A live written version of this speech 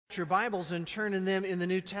Your Bibles and turn in them in the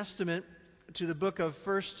New Testament to the book of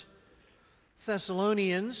 1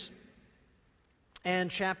 Thessalonians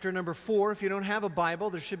and chapter number 4. If you don't have a Bible,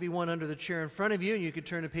 there should be one under the chair in front of you, and you could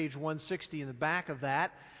turn to page 160 in the back of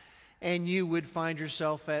that, and you would find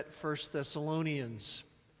yourself at 1 Thessalonians.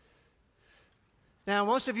 Now,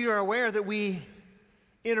 most of you are aware that we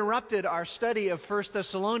interrupted our study of 1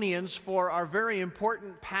 Thessalonians for our very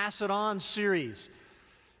important Pass It On series,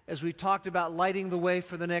 as we talked about lighting the way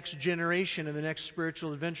for the next generation and the next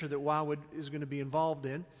spiritual adventure that Wildwood is going to be involved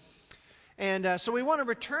in. And so we want to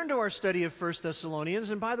return to our study of 1 Thessalonians.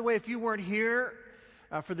 And by the way, if you weren't here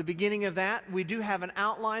for the beginning of that, we do have an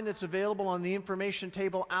outline that's available on the information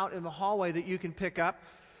table out in the hallway that you can pick up.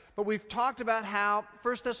 But we've talked about how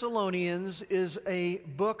 1 Thessalonians is a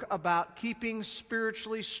book about keeping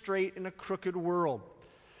spiritually straight in a crooked world.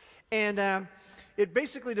 And it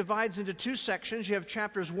basically divides into two sections. You have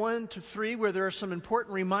chapters 1 to 3, where there are some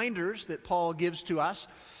important reminders that Paul gives to us.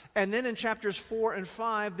 And then in chapters 4 and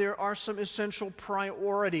 5, there are some essential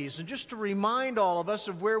priorities. And just to remind all of us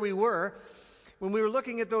of where we were, when we were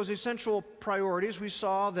looking at those essential priorities, we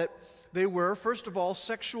saw that they were, first of all,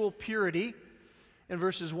 sexual purity in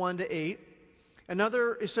verses 1 to 8.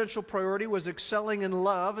 Another essential priority was excelling in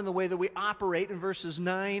love in the way that we operate in verses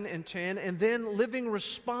 9 and 10. And then living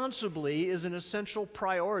responsibly is an essential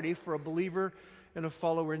priority for a believer and a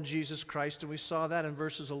follower in Jesus Christ. And we saw that in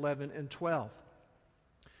verses 11 and 12.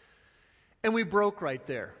 And we broke right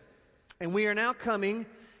there. And we are now coming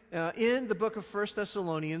in the book of 1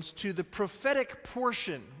 Thessalonians to the prophetic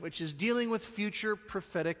portion, which is dealing with future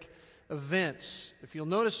prophetic events. If you'll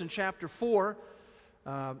notice in chapter 4,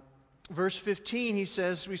 verse 15, he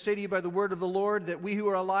says, "We say to you by the word of the Lord that we who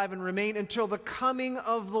are alive and remain until the coming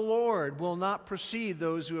of the Lord will not precede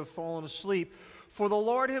those who have fallen asleep. For the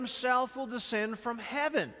Lord himself will descend from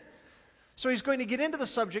heaven." So he's going to get into the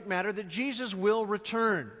subject matter that Jesus will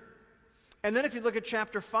return. And then if you look at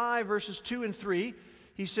chapter 5, verses 2 and 3,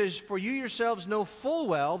 he says, "For you yourselves know full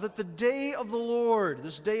well that the day of the Lord,"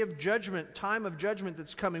 this day of judgment, time of judgment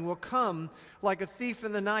that's coming, "will come like a thief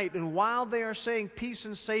in the night. And while they are saying peace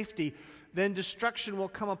and safety, then destruction will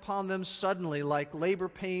come upon them suddenly, like labor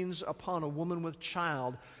pains upon a woman with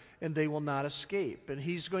child, and they will not escape." And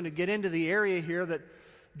he's going to get into the area here that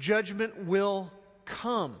judgment will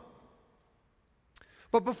come.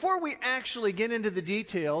 But before we actually get into the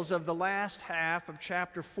details of the last half of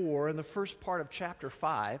chapter 4 and the first part of chapter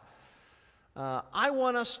 5, I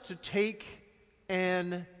want us to take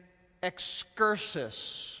an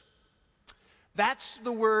excursus. That's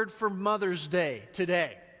the word for Mother's Day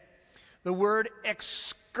today. The word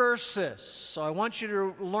excursus. So I want you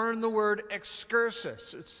to learn the word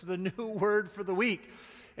excursus. It's the new word for the week.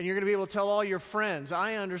 And you're going to be able to tell all your friends,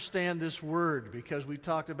 "I understand this word because we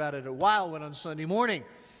talked about it at Wildwood on Sunday morning."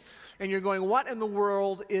 And you're going, "What in the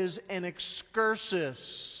world is an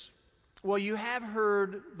excursus?" Well, you have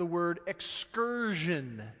heard the word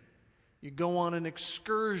excursion. You go on an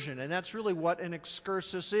excursion, and that's really what an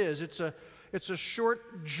excursus is. It's a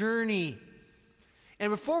short journey. And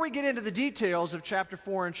before we get into the details of chapter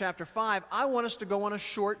 4 and chapter 5, I want us to go on a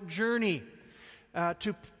short journey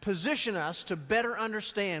to position us to better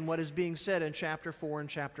understand what is being said in chapter 4 and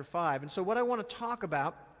chapter 5. And so what I want to talk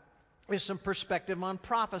about is some perspective on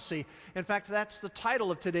prophecy. In fact, that's the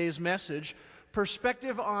title of today's message,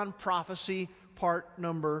 Perspective on Prophecy, part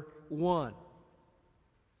number 1.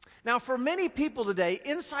 Now, for many people today,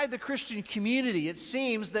 inside the Christian community, it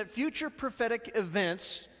seems that future prophetic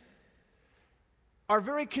events are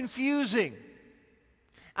very confusing.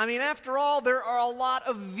 I mean, after all, there are a lot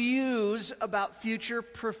of views about future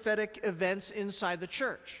prophetic events inside the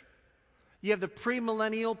church. You have the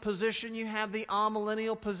premillennial position, you have the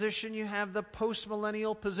amillennial position, you have the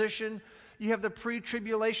postmillennial position, you have the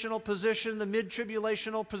pre-tribulational position, the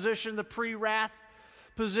mid-tribulational position, the pre-wrath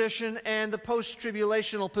position, and the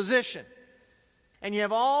post-tribulational position. And you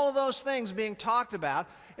have all of those things being talked about.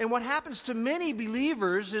 And what happens to many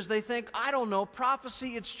believers is they think, "I don't know,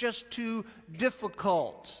 prophecy, it's just too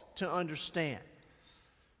difficult to understand."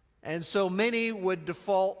 And so many would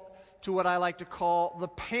default to what I like to call the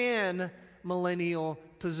pan-millennial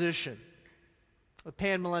position. The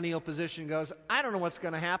pan-millennial position goes, "I don't know what's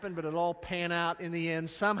going to happen, but it'll all pan out in the end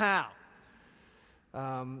somehow."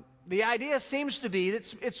 The idea seems to be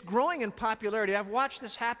that it's growing in popularity. I've watched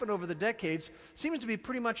this happen over the decades. Seems to be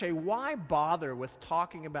pretty much a why bother with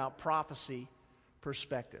talking about prophecy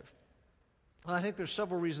perspective. Well, I think there's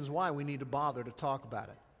several reasons why we need to bother to talk about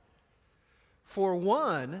it. For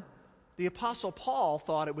one, the Apostle Paul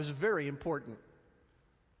thought it was very important.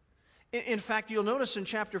 In fact, you'll notice in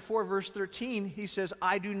chapter 4, verse 13, he says,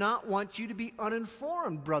 I do not want you to be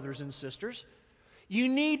uninformed, brothers and sisters. You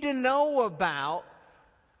need to know about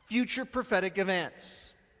future prophetic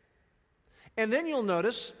events. And then you'll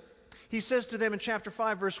notice, he says to them in chapter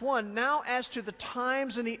 5, verse 1, now as to the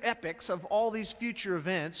times and the epochs of all these future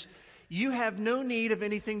events, you have no need of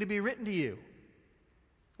anything to be written to you.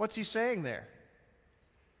 What's he saying there?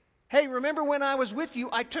 Hey, remember when I was with you,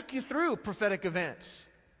 I took you through prophetic events.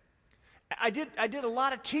 I did a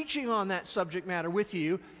lot of teaching on that subject matter with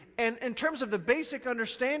you, and in terms of the basic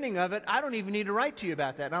understanding of it, I don't even need to write to you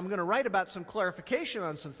about that. And I'm going to write about some clarification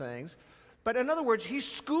on some things. But in other words, he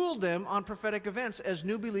schooled them on prophetic events as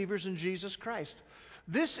new believers in Jesus Christ.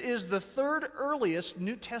 This is the third earliest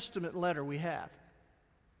New Testament letter we have.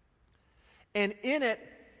 And in it,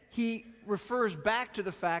 he refers back to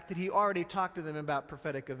the fact that he already talked to them about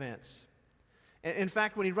prophetic events. In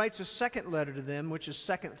fact, when he writes a second letter to them, which is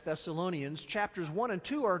 2 Thessalonians, chapters 1 and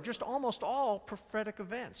 2 are just almost all prophetic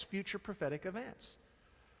events, future prophetic events.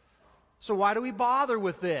 So why do we bother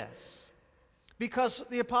with this? Because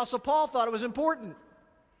the Apostle Paul thought it was important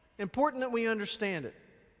that we understand it.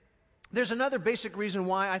 There's another basic reason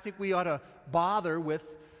why I think we ought to bother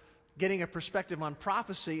with getting a perspective on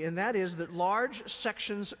prophecy, and that is that large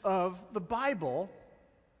sections of the Bible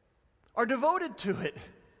are devoted to it.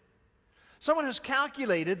 Someone has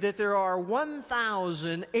calculated that there are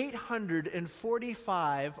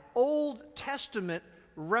 1,845 Old Testament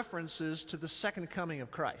references to the second coming of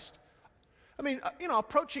Christ. I mean,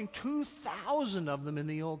 approaching 2,000 of them in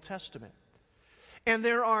the Old Testament. And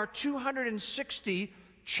there are 260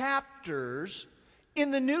 chapters in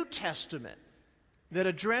the New Testament that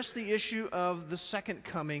address the issue of the second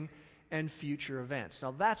coming and future events.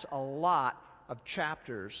 Now, that's a lot of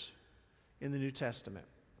chapters in the New Testament.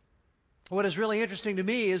 What is really interesting to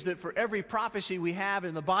me is that for every prophecy we have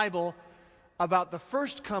in the Bible about the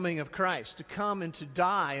first coming of Christ, to come and to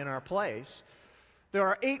die in our place, there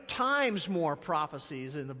are 8 times more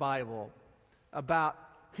prophecies in the Bible about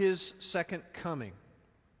his second coming.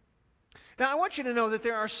 Now, I want you to know that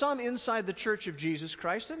there are some inside the Church of Jesus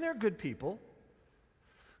Christ, and they're good people,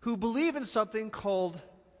 who believe in something called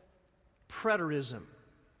preterism.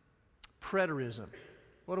 Preterism.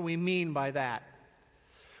 What do we mean by that?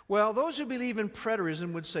 Well, those who believe in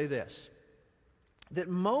preterism would say this, that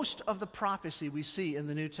most of the prophecy we see in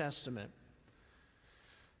the New Testament,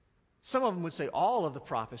 some of them would say all of the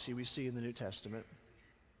prophecy we see in the New Testament,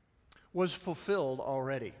 was fulfilled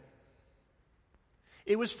already.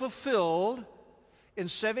 It was fulfilled in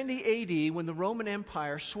 70 A.D. when the Roman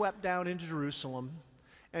Empire swept down into Jerusalem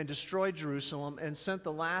and destroyed Jerusalem and sent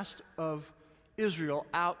the last of Israel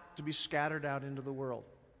out to be scattered out into the world.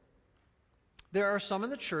 There are some in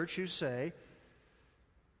the church who say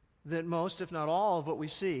that most, if not all, of what we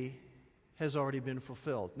see has already been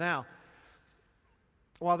fulfilled. Now,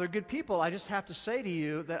 while they're good people, I just have to say to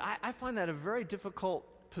you that I find that a very difficult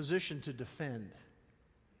position to defend.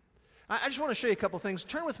 I just want to show you a couple things.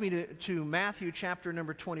 Turn with me to Matthew chapter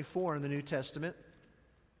number 24 in the New Testament.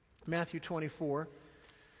 Matthew 24.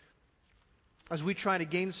 As we try to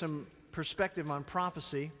gain some perspective on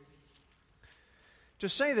prophecy, to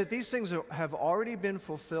say that these things have already been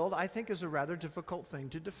fulfilled, I think is a rather difficult thing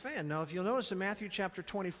to defend. Now, if you'll notice in Matthew chapter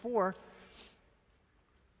 24,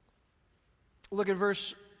 look at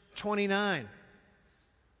verse 29.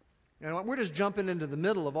 And we're just jumping into the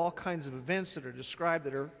middle of all kinds of events that are described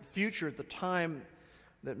that are future at the time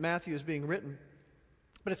that Matthew is being written.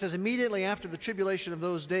 But it says, immediately after the tribulation of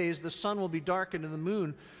those days, the sun will be darkened and the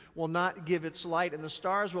moon will not give its light, and the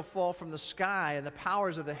stars will fall from the sky, and the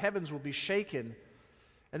powers of the heavens will be shaken.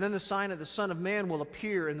 And then the sign of the Son of Man will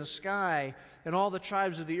appear in the sky, and all the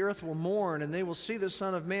tribes of the earth will mourn, and they will see the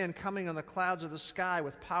Son of Man coming on the clouds of the sky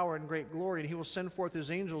with power and great glory. And he will send forth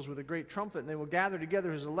his angels with a great trumpet, and they will gather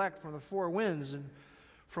together his elect from the four winds and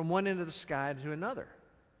from one end of the sky to another.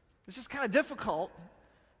 This is kind of difficult.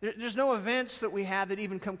 There's no events that we have that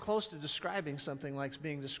even come close to describing something like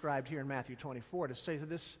being described here in Matthew 24. To say that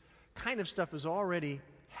this kind of stuff has already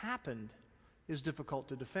happened is difficult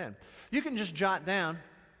to defend. You can just jot down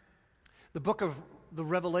the book of the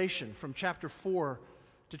Revelation from chapter 4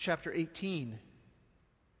 to chapter 18.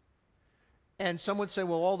 And some would say,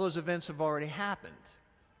 well, all those events have already happened.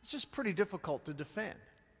 It's just pretty difficult to defend.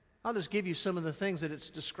 I'll just give you some of the things that it's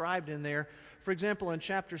described in there. For example, in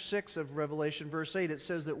chapter 6 of Revelation, verse 8, it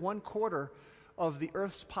says that 1/4 of the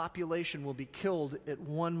earth's population will be killed at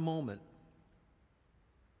one moment.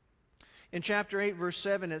 In chapter 8, verse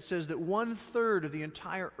 7, it says that 1/3 of the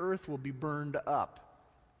entire earth will be burned up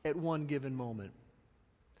at one given moment.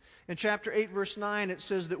 In chapter 8, verse 9, it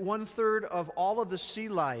says that 1/3 of all of the sea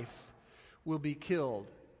life will be killed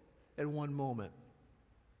at one moment.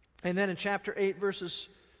 And then in chapter 8, verses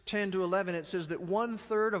 10 to 11, it says that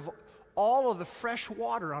 1/3 of all of the fresh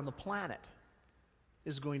water on the planet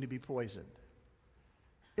is going to be poisoned.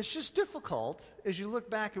 It's just difficult, as you look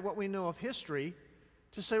back at what we know of history,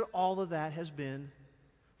 to say all of that has been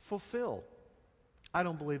fulfilled. I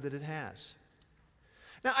don't believe that it has.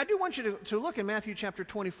 Now, I do want you to look in Matthew chapter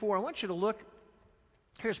 24. I want you to look,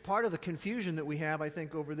 here's part of the confusion that we have, I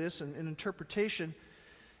think, over this, and interpretation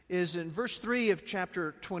is in verse 3 of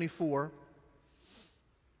chapter 24.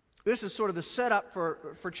 This is sort of the setup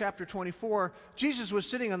for chapter 24. Jesus was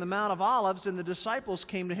sitting on the Mount of Olives, and the disciples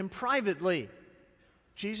came to him privately.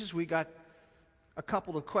 Jesus, we got a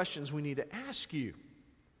couple of questions we need to ask you.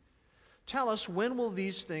 Tell us, when will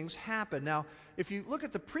these things happen? Now, if you look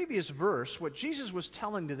at the previous verse, what Jesus was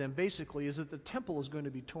telling to them basically is that the temple is going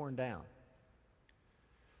to be torn down.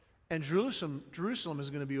 And Jerusalem is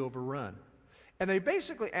going to be overrun. And they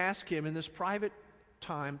basically ask him in this private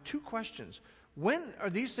time 2 questions. When are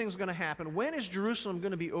these things going to happen? When is Jerusalem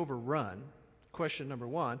going to be overrun? Question number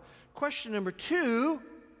 1. Question number 2,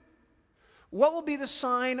 what will be the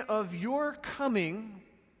sign of your coming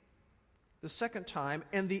the second time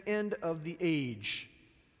and the end of the age?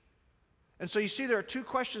 And so you see there are 2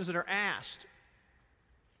 questions that are asked.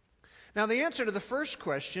 Now, the answer to the first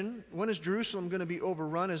question, when is Jerusalem going to be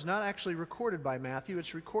overrun, is not actually recorded by Matthew.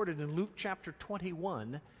 It's recorded in Luke chapter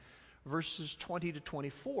 21, verses 20 to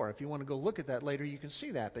 24. If you want to go look at that later, you can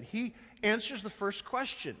see that. But he answers the first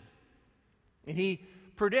question, and he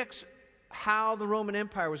predicts how the Roman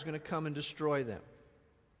Empire was going to come and destroy them.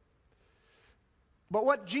 But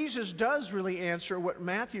what Jesus does really answer, what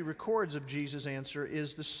Matthew records of Jesus' answer,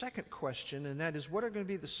 is the second question, and that is, what are going to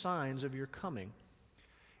be the signs of your coming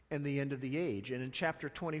and the end of the age? And in chapter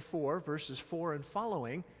 24, verses 4 and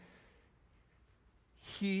following,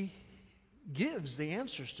 he gives the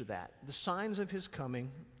answers to that, the signs of his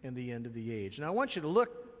coming and the end of the age. Now I want you to look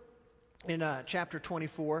in chapter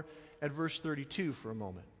 24 at verse 32 for a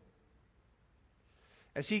moment.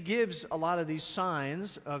 As he gives a lot of these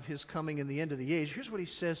signs of his coming and the end of the age, here's what he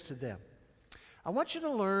says to them. I want you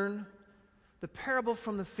to learn the parable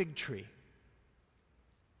from the fig tree.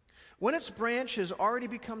 When its branch has already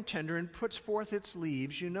become tender and puts forth its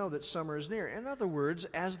leaves, you know that summer is near. In other words,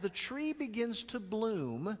 as the tree begins to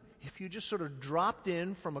bloom, if you just sort of dropped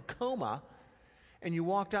in from a coma and you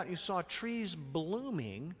walked out and you saw trees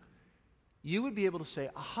blooming, you would be able to say,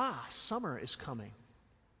 aha, summer is coming.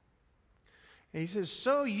 And he says,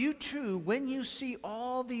 so you too, when you see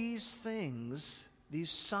all these things, these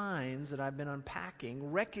signs that I've been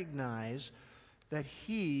unpacking, recognize that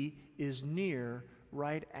he is near,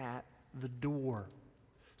 right at the door.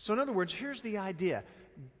 So in other words, here's the idea.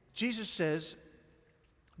 Jesus says,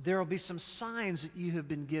 there will be some signs that you have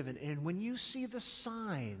been given, and when you see the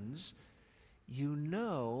signs, you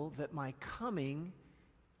know that my coming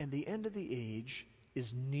and the end of the age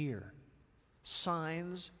is near.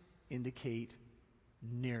 Signs indicate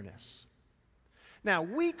nearness. Now,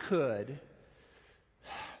 we could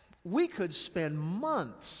spend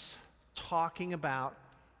months talking about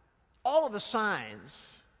all of the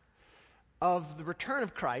signs of the return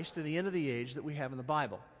of Christ and the end of the age that we have in the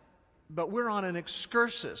Bible. But we're on an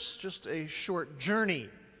excursus, just a short journey.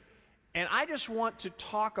 And I just want to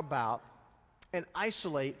talk about and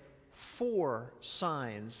isolate 4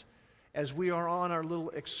 signs as we are on our little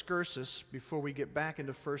excursus before we get back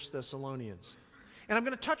into 1 Thessalonians. And I'm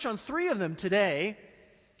going to touch on 3 of them today,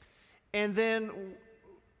 and then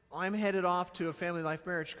I'm headed off to a family life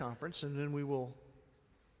marriage conference, and then we will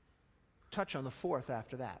touch on the 4th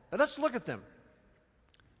after that. But let's look at them.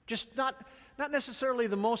 Just not necessarily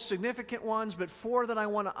the most significant ones, but 4 that I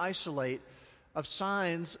want to isolate of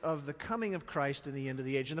signs of the coming of Christ and the end of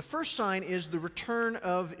the age. And the first sign is the return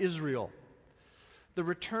of Israel. The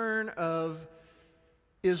return of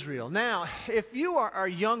Israel. Now, if you are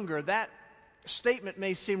younger, that statement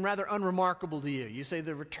may seem rather unremarkable to you. You say,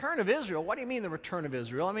 the return of Israel? What do you mean the return of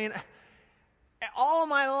Israel? I mean, all of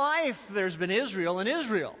my life there's been Israel in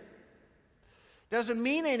Israel. Doesn't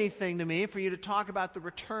mean anything to me for you to talk about the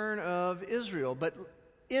return of Israel. But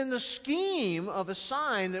in the scheme of a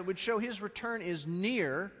sign that would show his return is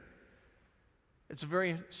near, it's a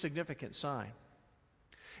very significant sign.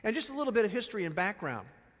 And just a little bit of history and background.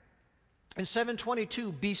 In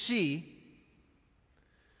 722 BC,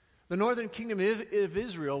 the northern kingdom of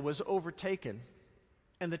Israel was overtaken,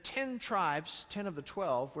 and the 10 tribes, 10 of the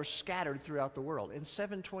 12, were scattered throughout the world in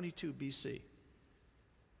 722 BC.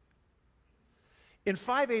 In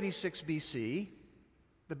 586 BC,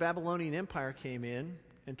 the Babylonian Empire came in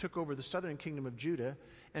and took over the southern kingdom of Judah,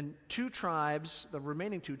 and two tribes, the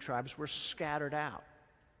remaining two tribes, were scattered out.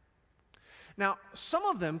 Now, some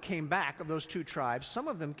of them came back, of those two tribes, some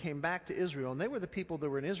of them came back to Israel, and they were the people that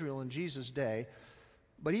were in Israel in Jesus' day.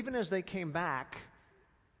 But even as they came back,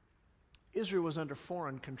 Israel was under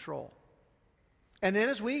foreign control. And then,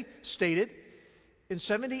 as we stated, in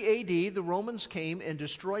 70 A.D., the Romans came and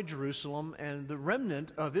destroyed Jerusalem, and the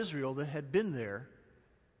remnant of Israel that had been there,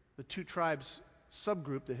 the two tribes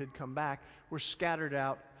subgroup that had come back, were scattered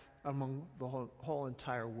out among the whole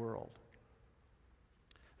entire world.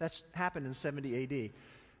 That's happened in 70 A.D.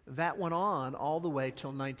 That went on all the way till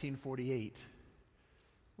 1948,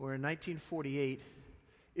 where in 1948,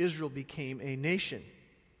 Israel became a nation.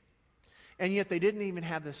 And yet they didn't even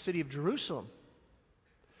have the city of Jerusalem.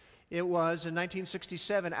 It was in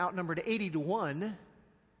 1967, outnumbered 80-1,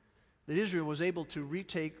 that Israel was able to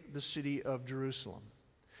retake the city of Jerusalem.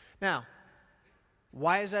 Now,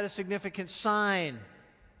 why is that a significant sign?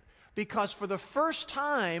 Because for the first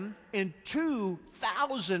time in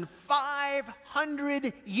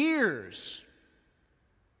 2,500 years,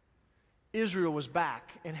 Israel was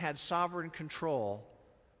back and had sovereign control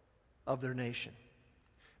of their nation.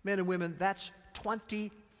 Men and women, that's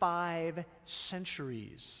 25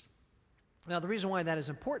 centuries. Now, the reason why that is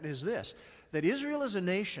important is this, that Israel as a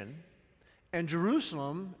nation and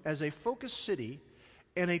Jerusalem as a focused city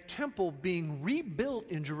and a temple being rebuilt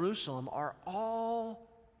in Jerusalem are all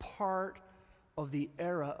part of the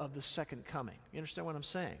era of the second coming. You understand what I'm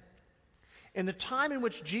saying? In the time in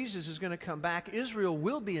which Jesus is going to come back, Israel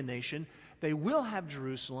will be a nation, they will have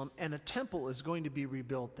Jerusalem, and a temple is going to be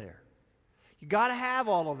rebuilt there. You got to have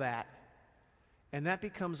all of that, and that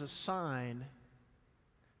becomes a sign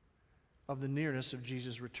of the nearness of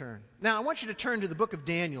Jesus' return. Now, I want you to turn to the book of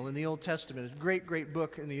Daniel in the Old Testament. It's a great, great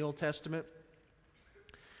book in the Old Testament.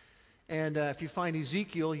 And if you find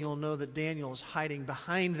Ezekiel, you'll know that Daniel is hiding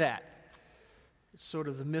behind that. It's sort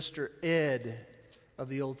of the Mr. Ed of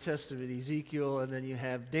the Old Testament, Ezekiel, and then you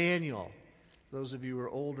have Daniel. Those of you who are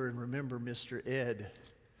older and remember Mr. Ed.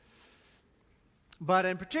 But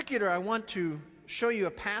in particular, I want to show you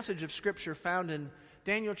a passage of Scripture found in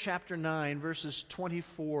Daniel chapter 9, verses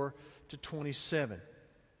 24 to 27.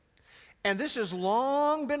 And this has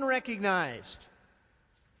long been recognized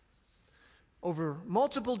over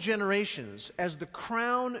multiple generations as the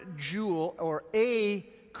crown jewel, or a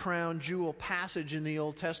crown jewel passage in the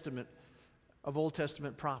Old Testament, of Old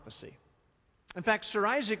Testament prophecy. In fact, Sir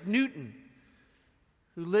Isaac Newton,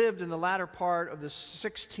 who lived in the latter part of the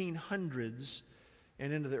 1600s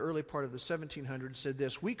and into the early part of the 1700s, said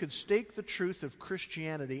this: "We could stake the truth of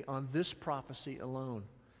Christianity on this prophecy alone."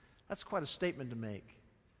 That's quite a statement to make.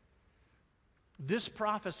 This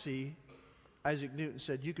prophecy, Isaac Newton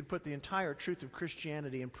said, you could put the entire truth of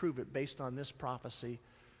Christianity and prove it based on this prophecy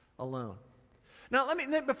alone. Now,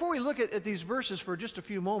 before we look at these verses for just a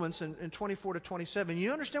few moments in 24 to 27,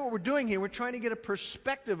 you understand what we're doing here? We're trying to get a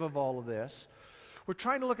perspective of all of this. We're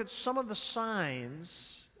trying to look at some of the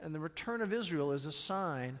signs, and the return of Israel is a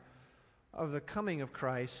sign of the coming of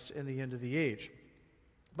Christ and the end of the age.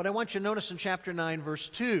 But I want you to notice in chapter 9, verse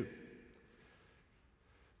 2.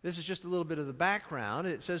 This is just a little bit of the background.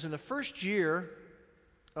 It says, "In the first year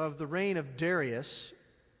of the reign of Darius,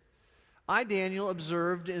 I, Daniel,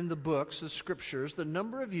 observed in the books, the scriptures, the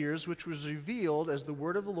number of years which was revealed as the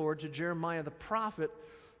word of the Lord to Jeremiah the prophet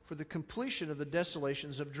for the completion of the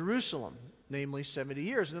desolations of Jerusalem, namely 70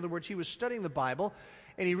 years. In other words, he was studying the Bible,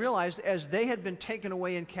 and he realized as they had been taken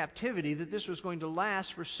away in captivity that this was going to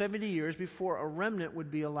last for 70 years before a remnant would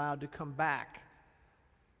be allowed to come back.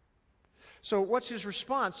 So what's his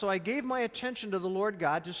response? "So I gave my attention to the Lord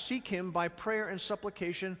God to seek him by prayer and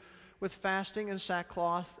supplication with fasting and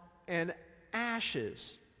sackcloth and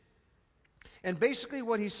ashes." And basically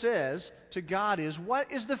what he says to God is,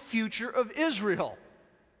 what is the future of Israel?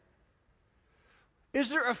 Is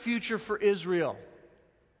there a future for Israel?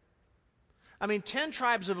 10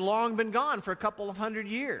 tribes have long been gone for a couple of hundred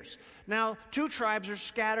years. Now, 2 tribes are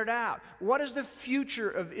scattered out. What is the future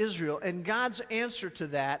of Israel? And God's answer to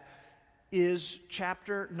that is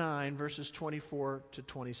chapter 9, verses 24 to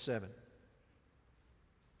 27.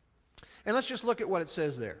 And let's just look at what it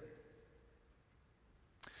says there.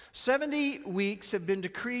 70 weeks have been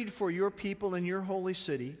decreed for your people in your holy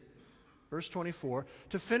city, verse 24,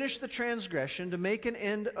 to finish the transgression, to make an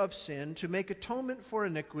end of sin, to make atonement for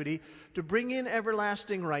iniquity, to bring in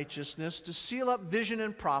everlasting righteousness, to seal up vision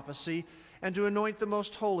and prophecy, and to anoint the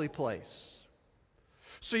most holy place.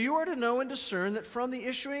 So you are to know and discern that from the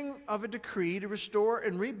issuing of a decree to restore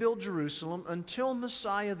and rebuild Jerusalem until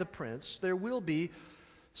Messiah the Prince, there will be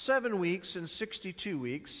 7 weeks and 62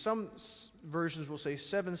 weeks. Some versions will say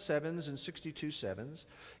 7 sevens and 62 sevens.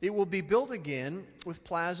 It will be built again with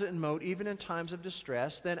plaza and moat, even in times of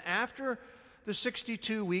distress. Then after the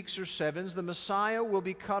 62 weeks or sevens, the Messiah will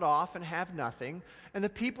be cut off and have nothing, and the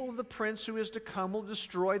people of the prince who is to come will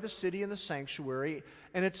destroy the city and the sanctuary,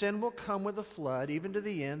 and its end will come with a flood, even to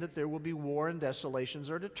the end that there will be war and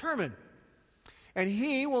desolations are determined. And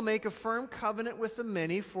he will make a firm covenant with the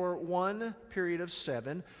many for one period of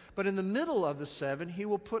 7, but in the middle of the 7 he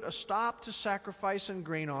will put a stop to sacrifice and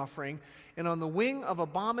grain offering, and on the wing of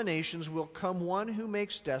abominations will come one who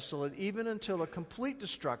makes desolate, even until a complete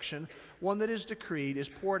destruction, one that is decreed, is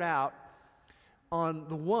poured out on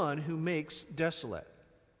the one who makes desolate.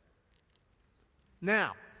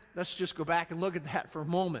 Now, let's just go back and look at that for a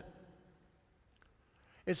moment.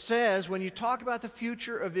 It says, when you talk about the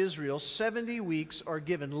future of Israel, 70 weeks are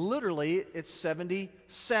given. Literally, it's 70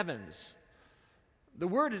 sevens. The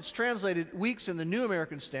word it's translated weeks in the New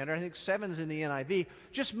American Standard, I think sevens in the NIV,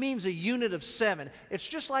 just means a unit of 7. It's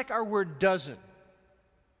just like our word dozen.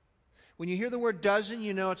 When you hear the word dozen,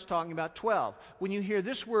 you know it's talking about 12. When you hear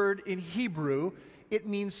this word in Hebrew, it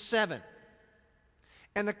means 7.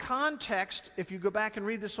 And the context, if you go back and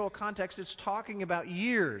read this whole context, it's talking about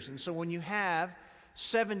years. And so when you have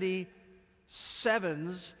 70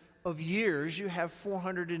 sevens of years, you have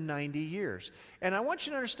 490 years. And I want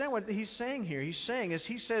you to understand what he's saying here. He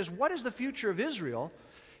says, what is the future of Israel?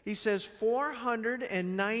 He says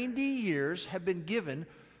 490 years have been given,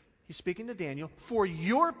 he's speaking to Daniel, for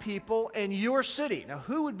your people and your city. Now,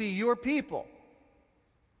 who would be your people?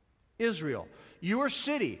 Israel. Your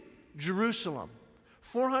city, Jerusalem.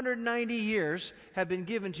 490 years have been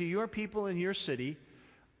given to your people and your city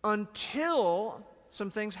until some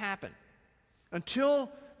things happen. Until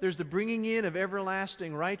there's the bringing in of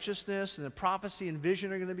everlasting righteousness, and the prophecy and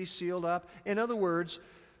vision are going to be sealed up. In other words,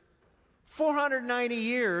 490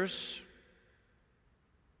 years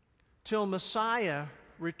till Messiah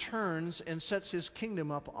returns and sets his kingdom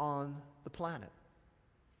up on the planet.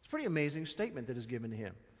 It's a pretty amazing statement that is given to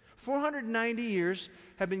him. 490 years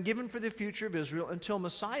have been given for the future of Israel until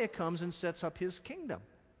Messiah comes and sets up his kingdom.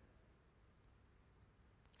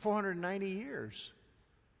 490 years.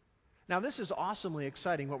 Now, this is awesomely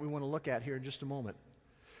exciting, what we want to look at here in just a moment.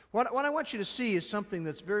 What I want you to see is something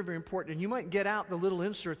that's very, very important, and you might get out the little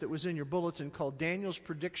insert that was in your bulletin called Daniel's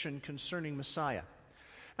Prediction Concerning Messiah.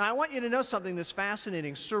 Now, I want you to know something that's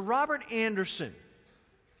fascinating. Sir Robert Anderson,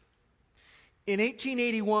 in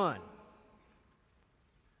 1881,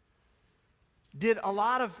 did a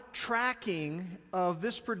lot of tracking of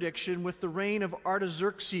this prediction with the reign of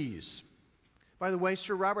Artaxerxes. By the way,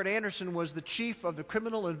 Sir Robert Anderson was the chief of the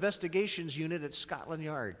Criminal Investigations Unit at Scotland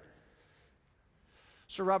Yard.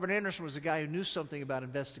 Sir Robert Anderson was a guy who knew something about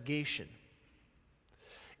investigation.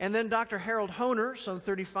 And then Dr. Harold Hoehner, some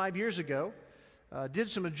 35 years ago, did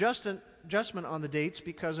some adjustment on the dates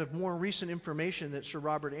because of more recent information that Sir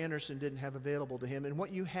Robert Anderson didn't have available to him. And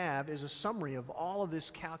what you have is a summary of all of this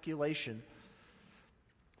calculation,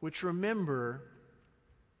 which, remember,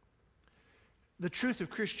 the truth of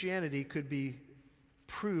Christianity could be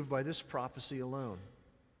proved by this prophecy alone.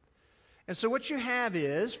 And so what you have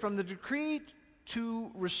is, from the decree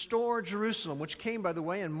to restore Jerusalem, which came, by the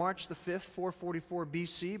way, in March the 5th, 444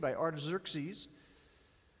 BC by Artaxerxes,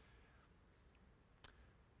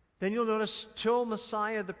 then you'll notice till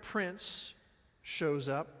Messiah the Prince shows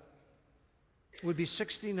up, would be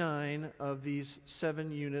 69 of these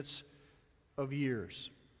 7 units of years.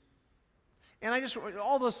 And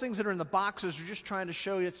all those things that are in the boxes are just trying to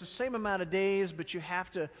show you it's the same amount of days, but you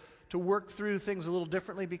have to work through things a little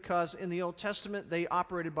differently, because in the Old Testament they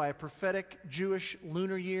operated by a prophetic Jewish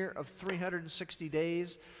lunar year of 360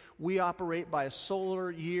 days. We operate by a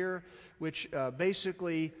solar year, which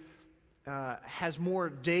basically has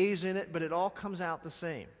more days in it, but it all comes out the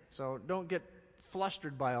same. So don't get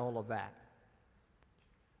flustered by all of that.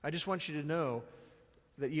 I just want you to know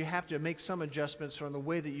that you have to make some adjustments on the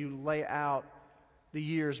way that you lay out the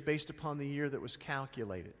years based upon the year that was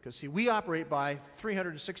calculated. Because, see, we operate by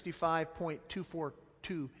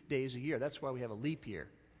 365.242 days a year. That's why we have a leap year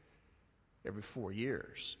every 4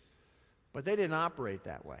 years. But they didn't operate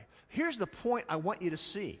that way. Here's the point I want you to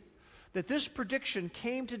see. That this prediction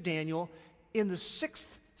came to Daniel in the 6th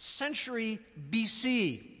century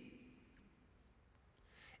BC.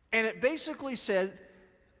 And it basically said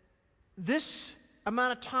this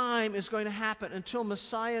amount of time is going to happen until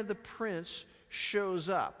Messiah the Prince shows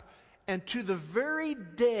up. And to the very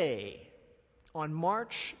day, on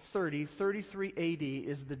March 30, 33 AD,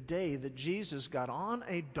 is the day that Jesus got on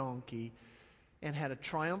a donkey and had a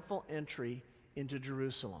triumphal entry into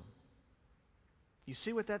Jerusalem. You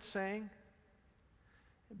see what that's saying?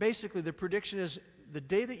 Basically, the prediction is the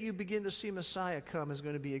day that you begin to see Messiah come is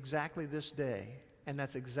going to be exactly this day. And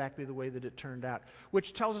that's exactly the way that it turned out,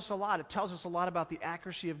 which tells us a lot. It tells us a lot about the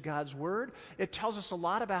accuracy of God's Word. It tells us a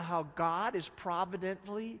lot about how God is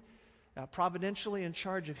providentially in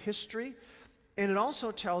charge of history. And it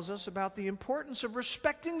also tells us about the importance of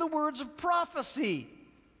respecting the words of prophecy.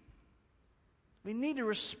 We need to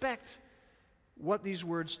respect what these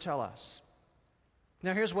words tell us.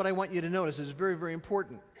 Now, here's what I want you to notice. It's very, very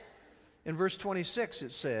important. In verse 26,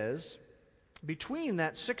 it says, between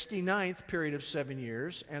that 69th period of 7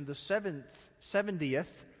 years and the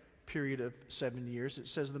 70th period of 7 years, it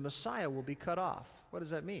says the Messiah will be cut off. What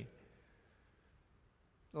does that mean?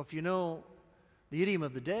 Well, if you know the idiom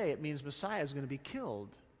of the day, it means Messiah is going to be killed.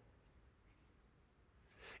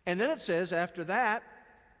 And then it says after that,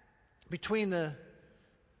 between the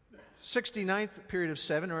 69th period of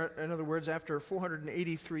 7, or in other words, after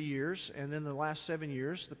 483 years, and then the last 7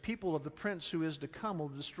 years, the people of the prince who is to come will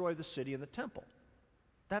destroy the city and the temple.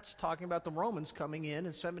 That's talking about the Romans coming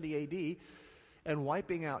in 70 A.D. and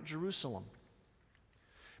wiping out Jerusalem.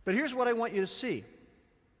 But here's what I want you to see.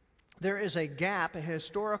 There is a gap, a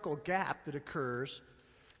historical gap that occurs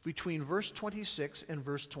between verse 26 and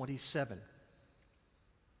verse 27.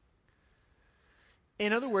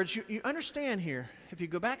 In other words, you understand here, if you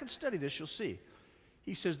go back and study this, you'll see.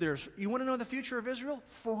 He says you want to know the future of Israel?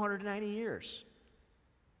 490 years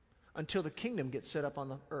until the kingdom gets set up on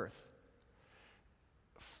the earth.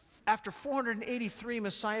 After 483,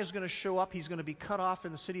 Messiah is going to show up. He's going to be cut off,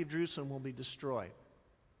 and the city of Jerusalem will be destroyed.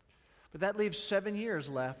 But that leaves 7 years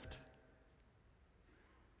left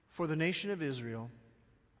for the nation of Israel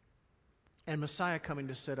and Messiah coming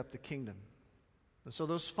to set up the kingdom. And so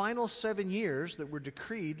those final 7 years that were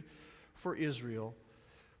decreed for Israel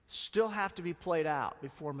still have to be played out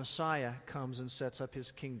before Messiah comes and sets up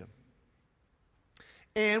his kingdom.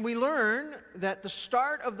 And we learn that the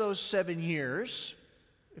start of those 7 years,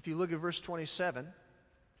 if you look at verse 27,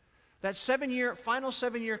 that final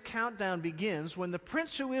 7 year countdown begins when the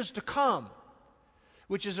prince who is to come,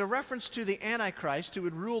 which is a reference to the Antichrist who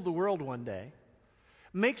would rule the world one day,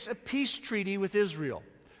 makes a peace treaty with Israel.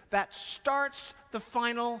 That starts the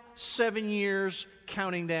final 7 years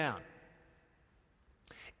counting down.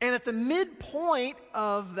 And at the midpoint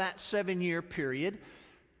of that 7 year period,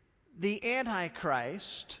 the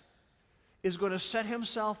Antichrist is going to set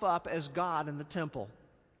himself up as God in the temple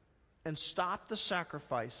and stop the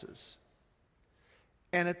sacrifices.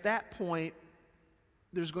 And at that point,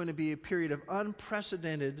 there's going to be a period of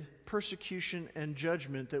unprecedented persecution and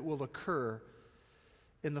judgment that will occur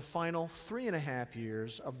in the final 3.5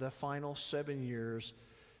 years of the final 7 years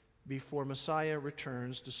before Messiah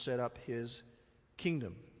returns to set up his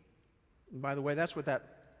kingdom. And by the way, that's what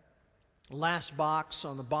that last box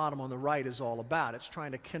on the bottom on the right is all about. It's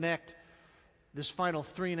trying to connect this final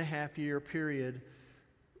 3.5 year period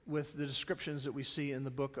with the descriptions that we see in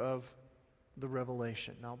the book of the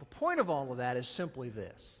Revelation. Now, the point of all of that is simply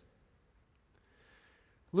this.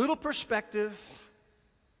 Little perspective,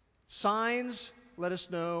 signs let us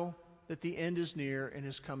know that the end is near and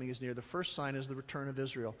his coming is near. The first sign is the return of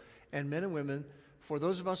Israel. And men and women, for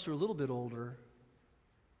those of us who are a little bit older,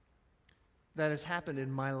 that has happened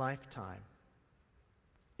in my lifetime.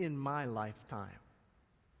 In my lifetime.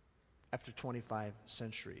 After 25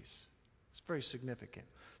 centuries. It's very significant.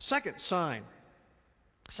 Second sign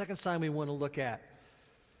we want to look at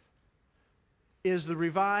is the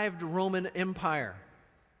revived Roman Empire.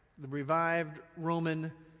 The revived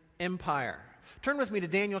Roman Empire. Turn with me to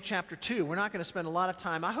Daniel chapter 2. We're not going to spend a lot of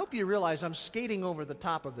time. I hope you realize I'm skating over the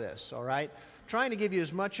top of this, all right? Trying to give you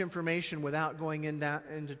as much information without going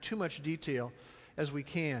into too much detail as we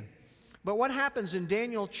can. But what happens in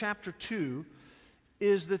Daniel chapter 2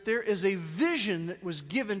 is that there is a vision that was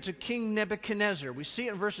given to King Nebuchadnezzar. We see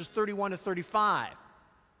it in verses 31 to 35.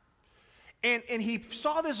 And he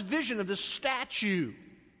saw this vision of this statue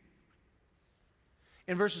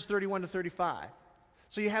in verses 31 to 35.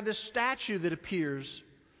 So you have this statue that appears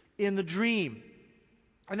in the dream.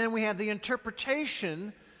 And then we have the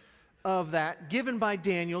interpretation of that given by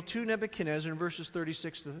Daniel to Nebuchadnezzar in verses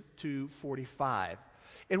 36 to 45.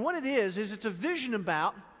 And what it is it's a vision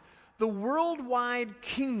about the worldwide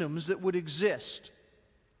kingdoms that would exist.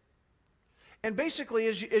 And basically,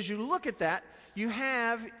 as you look at that, you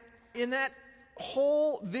have in that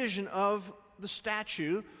whole vision of the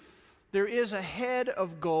statue, there is a head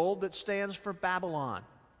of gold that stands for Babylon,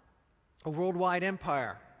 a worldwide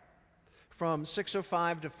empire from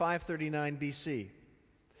 605 to 539 BC.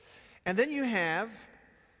 And then you have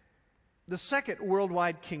the second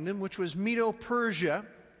worldwide kingdom, which was Medo-Persia,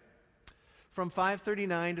 from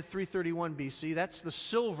 539 to 331 BC. That's the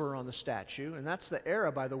silver on the statue, and that's the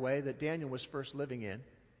era, by the way, that Daniel was first living in.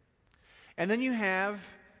 And then you have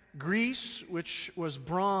Greece, which was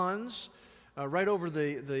bronze, right over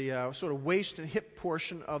the sort of waist and hip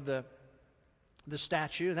portion of the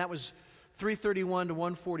statue, and that was 331 to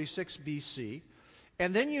 146 BC.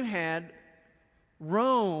 And then you had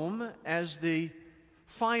Rome as the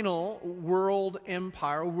final world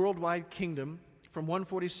empire, worldwide kingdom, from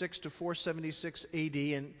 146 to 476 AD,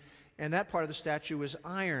 and that part of the statue was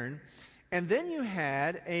iron. And then you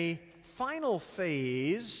had a final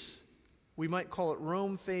phase, we might call it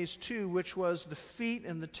Rome phase 2, which was the feet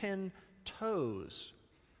and the 10 toes.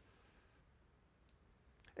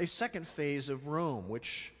 A second phase of Rome,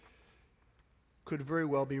 which could very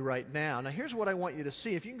well be right now. Now here's what I want you to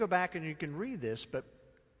see. If you can go back and you can read this, but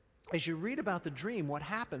as you read about the dream, what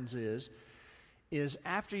happens is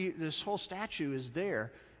after this whole statue is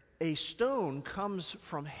there, a stone comes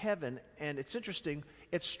from heaven, and it's interesting,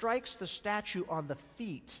 it strikes the statue on the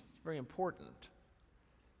feet. It's very important.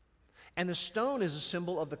 And the stone is a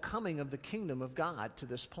symbol of the coming of the kingdom of God to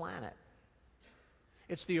this planet.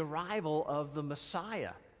 It's the arrival of the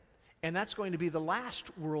Messiah. And that's going to be the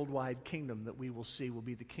last worldwide kingdom that we will see, will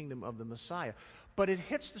be the kingdom of the Messiah. But it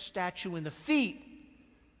hits the statue in the feet,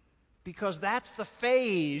 because that's the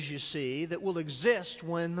phase, you see, that will exist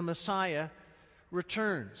when the Messiah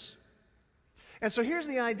returns. And so here's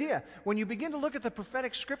the idea. When you begin to look at the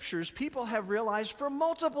prophetic scriptures, people have realized for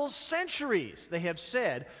multiple centuries, they have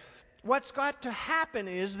said, what's got to happen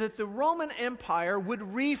is that the Roman Empire would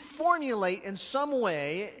reformulate in some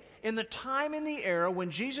way in the time in the era when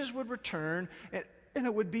Jesus would return, and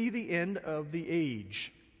it would be the end of the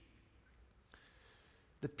age.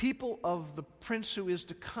 The people of the prince who is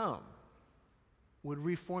to come would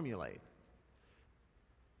reformulate.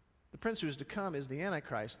 The prince who is to come is the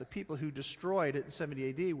Antichrist. The people who destroyed it in 70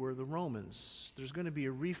 AD were the Romans. There's going to be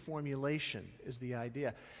a reformulation, is the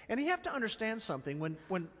idea. And you have to understand something.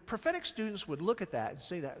 When prophetic students would look at that and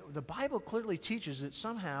say that the Bible clearly teaches that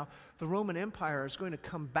somehow the Roman Empire is going to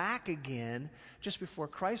come back again just before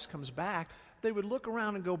Christ comes back, they would look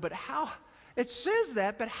around and go, but how? It says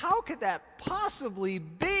that, but how could that possibly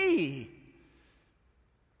be?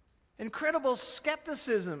 Incredible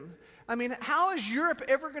skepticism. I mean, how is Europe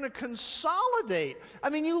ever going to consolidate? I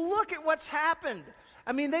mean, you look at what's happened.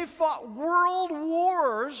 I mean, they fought world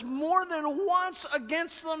wars more than once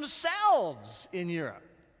against themselves in Europe.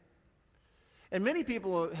 And many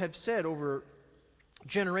people have said over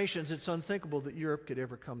generations it's unthinkable that Europe could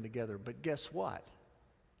ever come together. But guess what?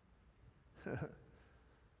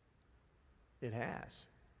 It has.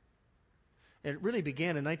 It really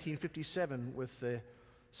began in 1957 with the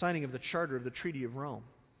signing of the Charter of the Treaty of Rome.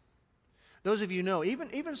 Those of you know,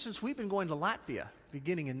 even since we've been going to Latvia,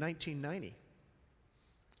 beginning in 1990,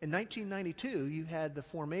 in 1992 you had the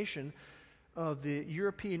formation of the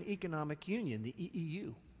European Economic Union, the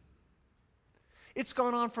EEU. It's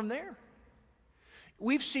gone on from there.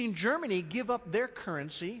 We've seen Germany give up their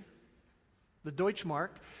currency, the Deutschmark.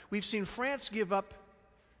 We've seen France give up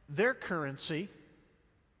their currency.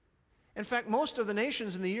 In fact, most of the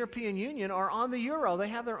nations in the European Union are on the euro. They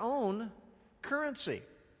have their own currency.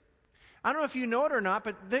 I don't know if you know it or not,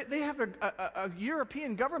 but they have a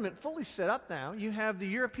European government fully set up now. You have the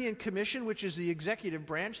European Commission, which is the executive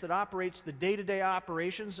branch that operates the day-to-day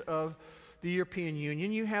operations of the European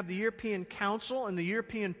Union. You have the European Council and the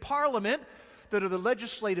European Parliament that are the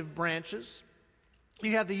legislative branches.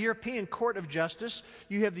 You have the European Court of Justice.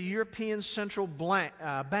 You have the European Central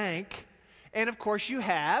Bank. And, of course, you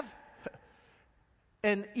have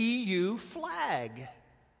an EU flag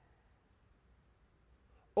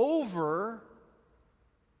over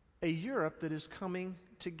a Europe that is coming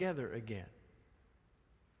together again.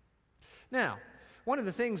 Now, one of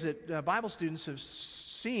the things that Bible students have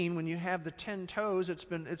seen when you have the 10 toes, it's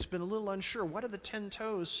been a little unsure. What do the 10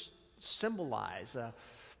 toes symbolize?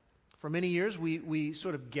 For many years, we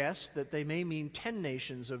sort of guessed that they may mean 10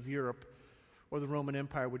 nations of Europe or the Roman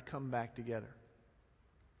Empire would come back together.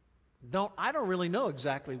 I don't really know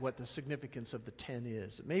exactly what the significance of the 10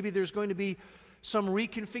 is. Maybe there's going to be some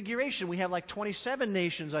reconfiguration. We have like 27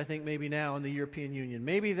 nations, I think, maybe now in the European Union.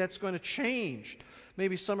 Maybe that's going to change.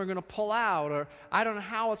 Maybe some are going to pull out, or I don't know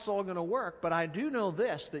how it's all going to work, but I do know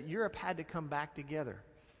this, that Europe had to come back together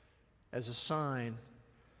as a sign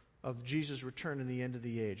of Jesus' return in the end of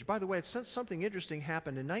the age. By the way, something interesting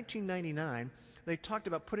happened. In 1999, they talked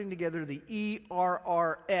about putting together the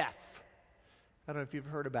ERRF. I don't know if you've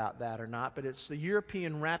heard about that or not, but it's the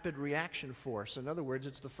European Rapid Reaction Force. In other words,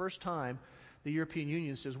 it's the first time the European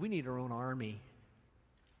Union says, we need our own army.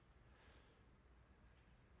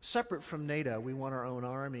 Separate from NATO, we want our own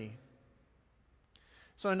army.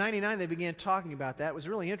 So in 99, they began talking about that. It was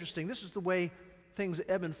really interesting. This is the way things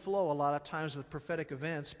ebb and flow a lot of times with prophetic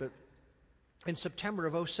events. But in September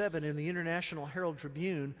of 07, in the International Herald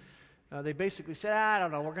Tribune, they basically said, I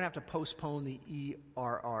don't know, we're going to have to postpone the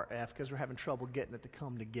ERRF because we're having trouble getting it to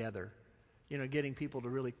come together. You know, getting people to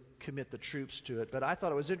really commit the troops to it. But I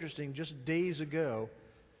thought it was interesting, just days ago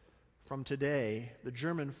from today, the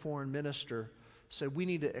German foreign minister said we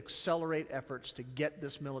need to accelerate efforts to get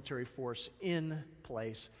this military force in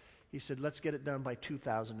place. He said, let's get it done by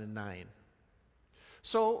 2009.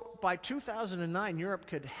 So by 2009, Europe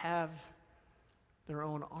could have their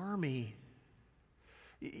own army.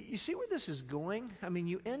 You see where this is going? I mean,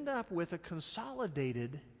 you end up with a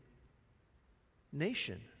consolidated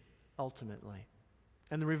nation, ultimately.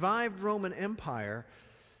 And the revived Roman Empire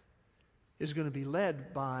is going to be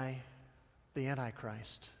led by the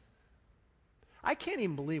Antichrist. I can't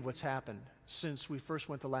even believe what's happened since we first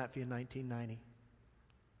went to Latvia in 1990.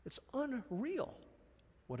 It's unreal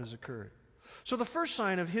what has occurred. So the first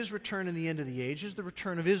sign of his return in the end of the age is the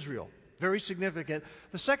return of Israel. Very significant.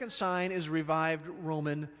 The second sign is revived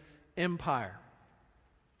Roman Empire.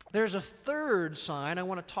 There's a third sign I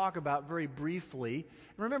want to talk about very briefly.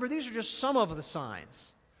 And remember, these are just some of the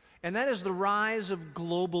signs. And that is the rise of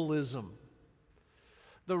globalism.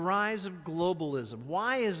 The rise of globalism.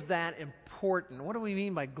 Why is that important? What do we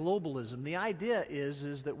mean by globalism? The idea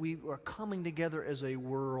is that we are coming together as a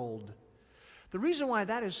world. The reason why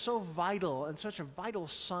that is so vital and such a vital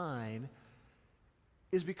sign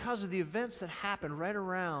is because of the events that happen right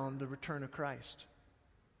around the return of Christ.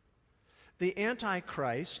 The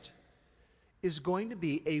Antichrist is going to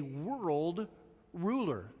be a world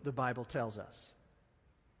ruler, the Bible tells us.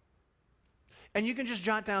 And you can just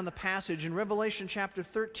jot down the passage in Revelation chapter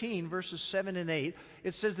 13, verses 7 and 8.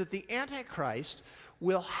 It says that the Antichrist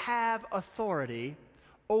will have authority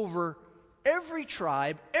over every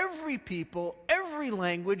tribe, every people, every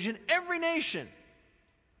language, and every nation.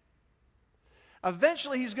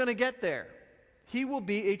 Eventually, he's going to get there. He will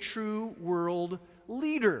be a true world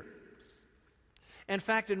leader. In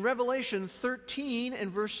fact, in Revelation 13 and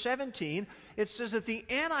verse 17, it says that the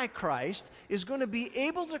Antichrist is going to be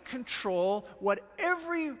able to control what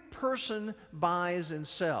every person buys and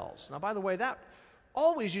sells. Now, by the way, that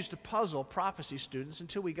always used to puzzle prophecy students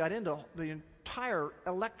until we got into the entire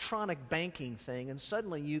electronic banking thing, and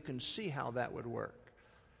suddenly you can see how that would work.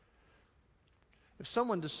 If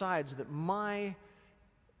someone decides that my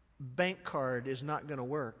bank card is not going to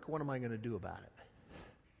work, what am I going to do about it?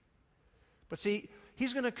 But see,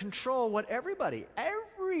 he's going to control what everybody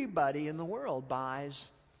in the world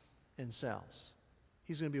buys and sells.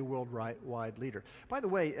 He's going to be a worldwide leader. By the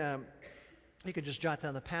way, you can just jot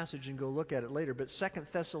down the passage and go look at it later, but 2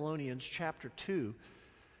 Thessalonians chapter 2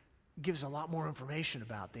 gives a lot more information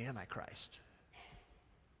about the Antichrist.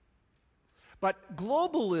 But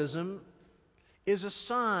globalism is a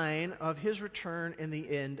sign of his return in the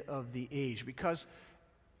end of the age, because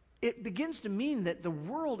it begins to mean that the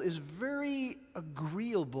world is very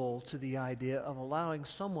agreeable to the idea of allowing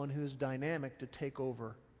someone who is dynamic to take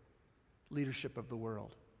over leadership of the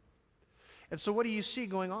world. And so what do you see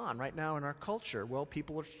going on right now in our culture? Well,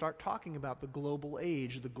 people start talking about the global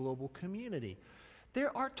age, the global community.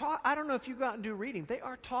 I don't know if you go out and do reading. They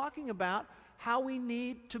are talking about how we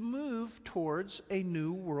need to move towards a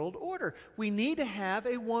new world order. We need to have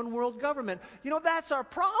a one world government. You know, that's our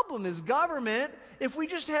problem, is government. If we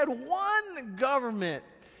just had one government,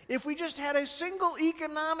 if we just had a single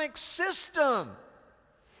economic system,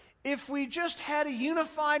 if we just had a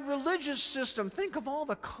unified religious system, think of all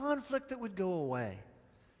the conflict that would go away.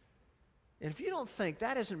 And if you don't think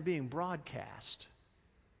that isn't being broadcast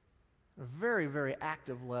at a very, very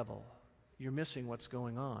active level, you're missing what's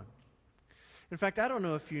going on. In fact, I don't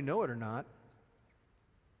know if you know it or not,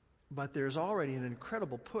 but there's already an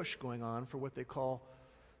incredible push going on for what they call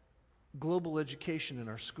global education in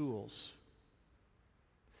our schools.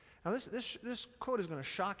 Now, this quote is going to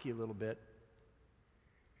shock you a little bit,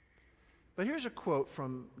 but here's a quote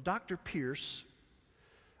from Dr. Pierce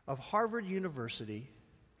of Harvard University,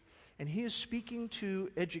 and he is speaking to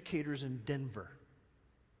educators in Denver.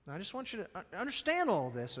 Now, I just want you to understand all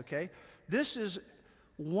this, okay? This is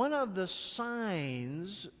one of the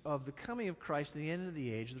signs of the coming of Christ at the end of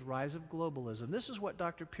the age, the rise of globalism. This is what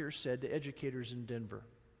Dr. Pierce said to educators in Denver.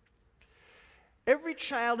 Every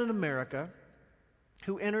child in America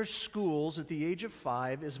who enters schools at the age of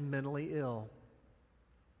 5 is mentally ill.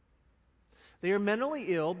 They are mentally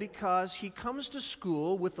ill because he comes to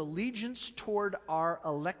school with allegiance toward our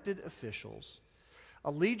elected officials,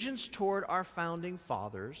 allegiance toward our founding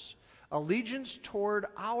fathers, allegiance toward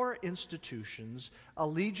our institutions,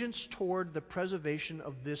 allegiance toward the preservation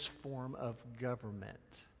of this form of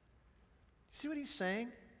government. See what he's saying?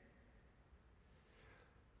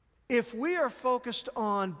 If we are focused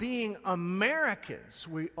on being Americans,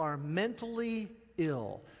 we are mentally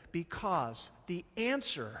ill, because the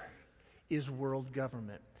answer is world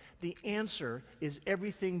government. The answer is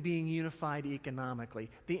everything being unified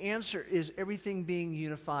economically. The answer is everything being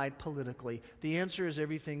unified politically. The answer is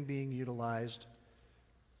everything being utilized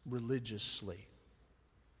religiously.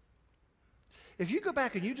 If you go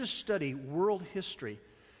back and you just study world history,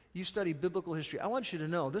 you study biblical history, I want you to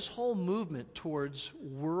know this whole movement towards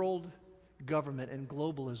world government and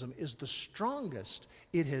globalism is the strongest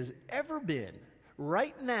it has ever been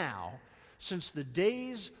right now since the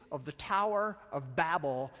days of the Tower of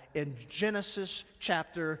Babel in Genesis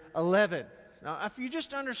chapter 11. Now, if you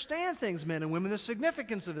just understand things, men and women, the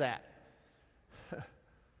significance of that.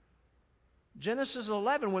 Genesis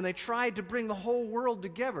 11, when they tried to bring the whole world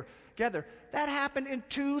together, that happened in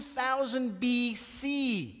 2000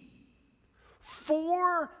 BC.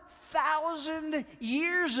 4,000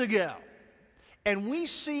 years ago. And we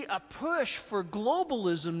see a push for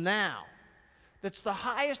globalism now that's the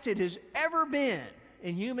highest it has ever been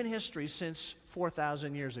in human history since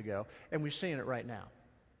 4,000 years ago, and we're seeing it right now.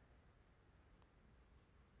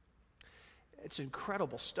 It's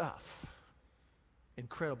incredible stuff.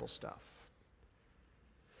 Incredible stuff.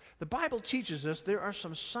 The Bible teaches us there are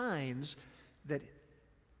some signs that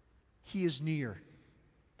He is near,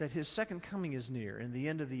 that His second coming is near, and the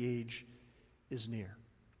end of the age is near.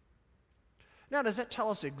 Now, does that tell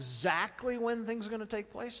us exactly when things are going to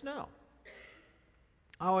take place? No.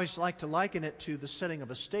 I always like to liken it to the setting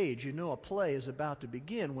of a stage. You know a play is about to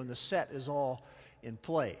begin when the set is all in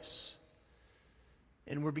place.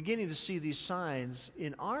 And we're beginning to see these signs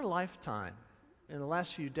in our lifetime, in the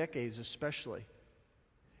last few decades especially,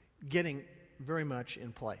 getting very much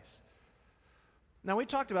in place. Now,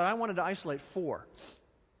 I wanted to isolate 4.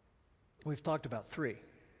 We've talked about 3.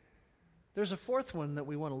 There's a 4th one that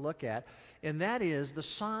we want to look at, and that is the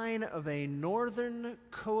sign of a northern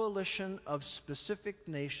coalition of specific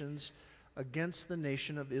nations against the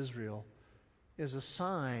nation of Israel is a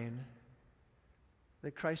sign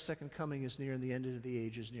that Christ's second coming is near and the end of the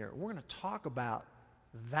age is near. We're going to talk about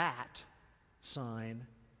that sign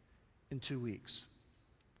in 2 weeks.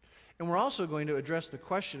 And we're also going to address the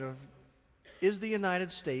question of, is the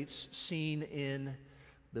United States seen in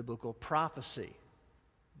biblical prophecy?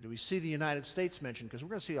 Do we see the United States mentioned? Because we're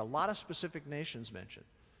going to see a lot of specific nations mentioned.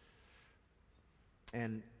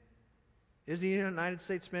 And is the United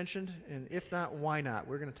States mentioned? And if not, why not?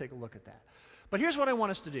 We're going to take a look at that. But here's what I want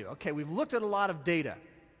us to do. Okay, we've looked at a lot of data.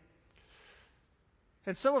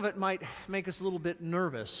 And some of it might make us a little bit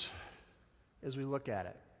nervous as we look at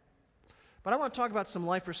it. But I want to talk about some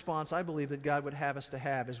life response I believe that God would have us to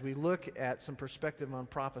have as we look at some perspective on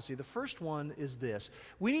prophecy. The first one is this.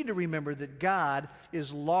 We need to remember that God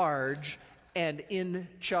is large and in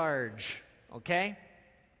charge, okay?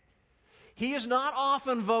 He is not off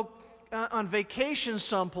on vacation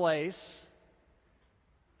someplace,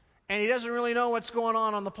 and He doesn't really know what's going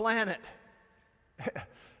on the planet.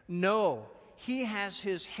 No, He has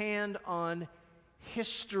His hand on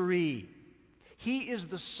history. He is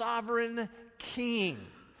the sovereign king,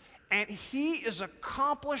 and He is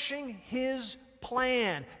accomplishing His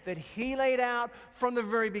plan that He laid out from the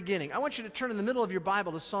very beginning. I want you to turn in the middle of your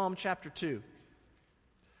Bible to Psalm chapter 2,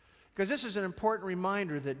 because this is an important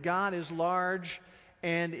reminder that God is large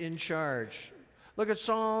and in charge. Look at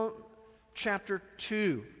Psalm chapter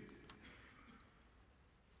 2.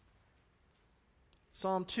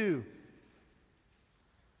 Psalm 2.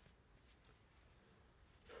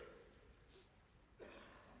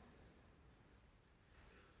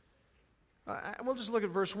 We'll just look at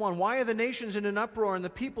verse 1. Why are the nations in an uproar and the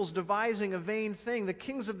peoples devising a vain thing? The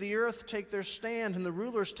kings of the earth take their stand and the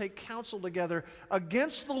rulers take counsel together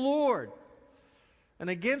against the Lord and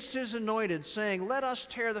against His anointed, saying, let us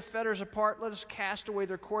tear the fetters apart, let us cast away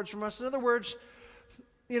their cords from us. In other words,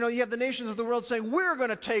 you have the nations of the world saying, we're going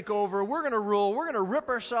to take over, we're going to rule, we're going to rip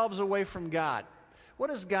ourselves away from God. What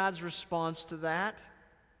is God's response to that?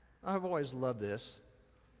 I've always loved this.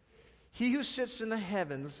 He who sits in the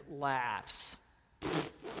heavens laughs.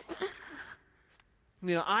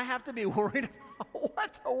 I have to be worried about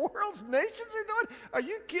what the world's nations are doing? Are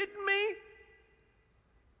you kidding me?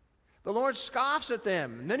 The Lord scoffs at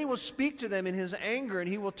them, and then He will speak to them in His anger, and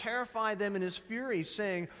He will terrify them in His fury,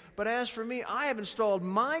 saying, but as for me, I have installed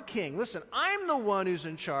my king. Listen, I'm the one who's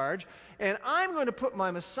in charge, and I'm going to put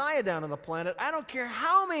my Messiah down on the planet. I don't care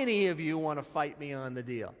how many of you want to fight me on the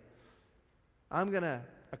deal. I'm going to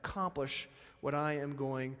accomplish what I am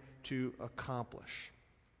going to accomplish.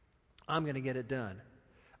 I'm going to get it done.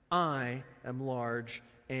 I am large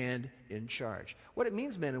and in charge. What it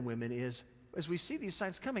means, men and women, is as we see these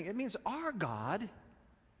signs coming, it means our God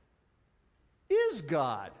is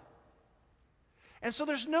God. And so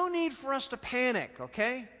there's no need for us to panic,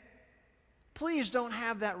 okay? Please don't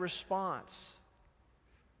have that response.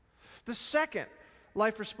 The second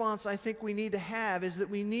life response I think we need to have is that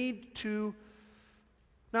we need to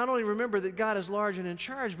not only remember that God is large and in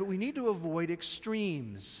charge, but we need to avoid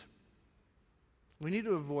extremes. We need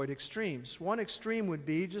to avoid extremes. One extreme would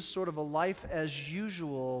be just sort of a life as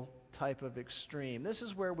usual type of extreme. This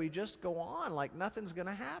is where we just go on like nothing's going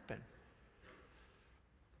to happen.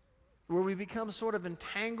 Where we become sort of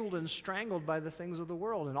entangled and strangled by the things of the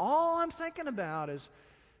world. And all I'm thinking about is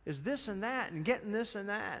this and that and getting this and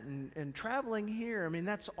that and traveling here. I mean,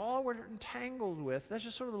 that's all we're entangled with. That's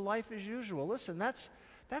just sort of the life as usual. Listen, that's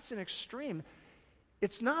an extreme.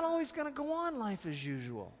 It's not always going to go on life as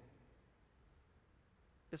usual.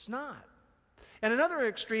 It's not. And another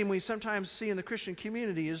extreme we sometimes see in the Christian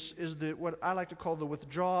community is what I like to call the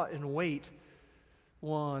withdraw and wait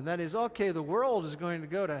one. That is, okay, the world is going to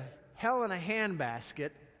go to hell in a handbasket.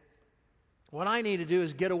 What I need to do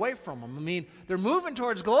is get away from them. I mean, they're moving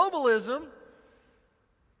towards globalism.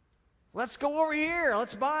 Let's go over here.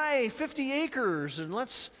 Let's buy 50 acres and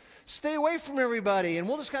let's stay away from everybody. And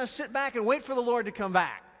we'll just kind of sit back and wait for the Lord to come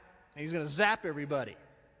back. And He's going to zap everybody.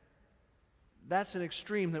 That's an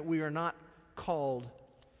extreme that we are not called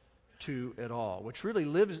to at all, which really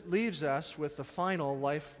leaves us with the final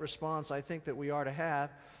life response I think that we are to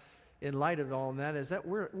have in light of all of that, is that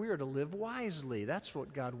we are to live wisely. That's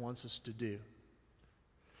what God wants us to do.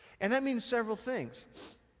 And that means several things.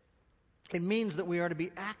 It means that we are to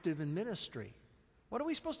be active in ministry. What are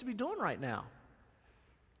we supposed to be doing right now?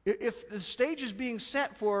 If the stage is being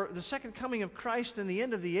set for the second coming of Christ and the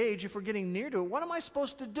end of the age, if we're getting near to it, what am I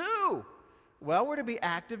supposed to do? Well, we're to be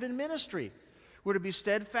active in ministry. We're to be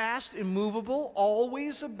steadfast, immovable,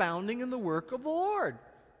 always abounding in the work of the Lord.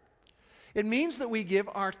 It means that we give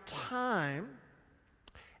our time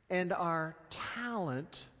and our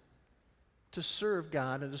talent to serve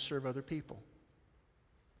God and to serve other people.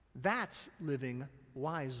 That's living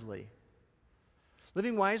wisely.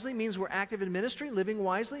 Living wisely means we're active in ministry. Living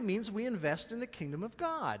wisely means we invest in the kingdom of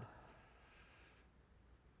God.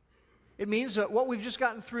 It means that what we've just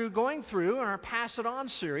going through in our Pass It On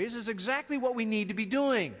series is exactly what we need to be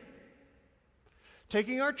doing.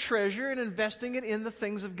 Taking our treasure and investing it in the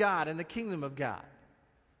things of God, in the kingdom of God.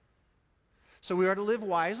 So we are to live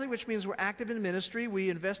wisely, which means we're active in ministry, we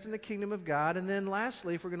invest in the kingdom of God, and then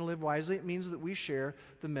lastly, if we're going to live wisely, it means that we share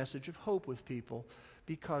the message of hope with people,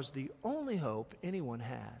 because the only hope anyone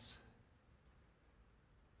has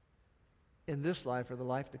in this life or the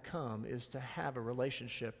life to come is to have a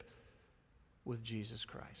relationship with Jesus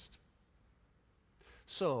Christ.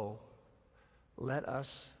 So, let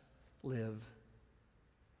us live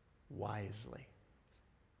wisely.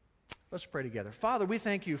 Let's pray together. Father, we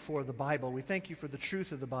thank you for the Bible. We thank you for the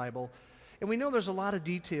truth of the Bible. And we know there's a lot of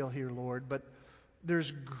detail here, Lord, but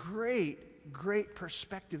there's great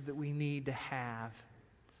perspective that we need to have.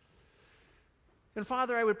 And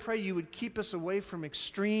Father, I would pray you would keep us away from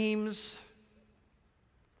extremes,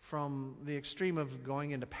 from the extreme of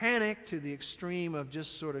going into panic to the extreme of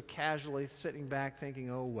just sort of casually sitting back thinking,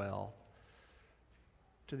 oh well,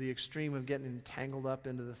 to the extreme of getting entangled up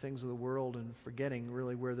into the things of the world and forgetting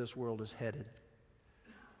really where this world is headed.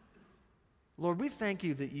 Lord, we thank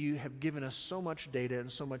you that you have given us so much data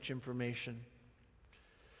and so much information.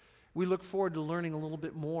 We look forward to learning a little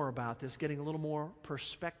bit more about this, getting a little more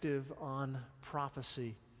perspective on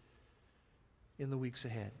prophecy in the weeks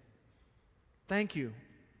ahead. Thank you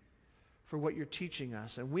for what you're teaching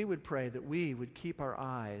us, and we would pray that we would keep our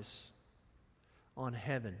eyes on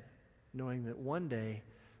heaven, knowing that one day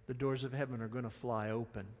the doors of heaven are going to fly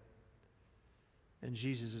open and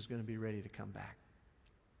Jesus is going to be ready to come back.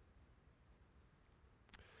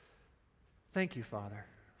 Thank you, Father,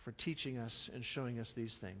 for teaching us and showing us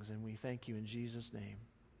these things, and we thank you in Jesus' name.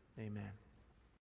 Amen.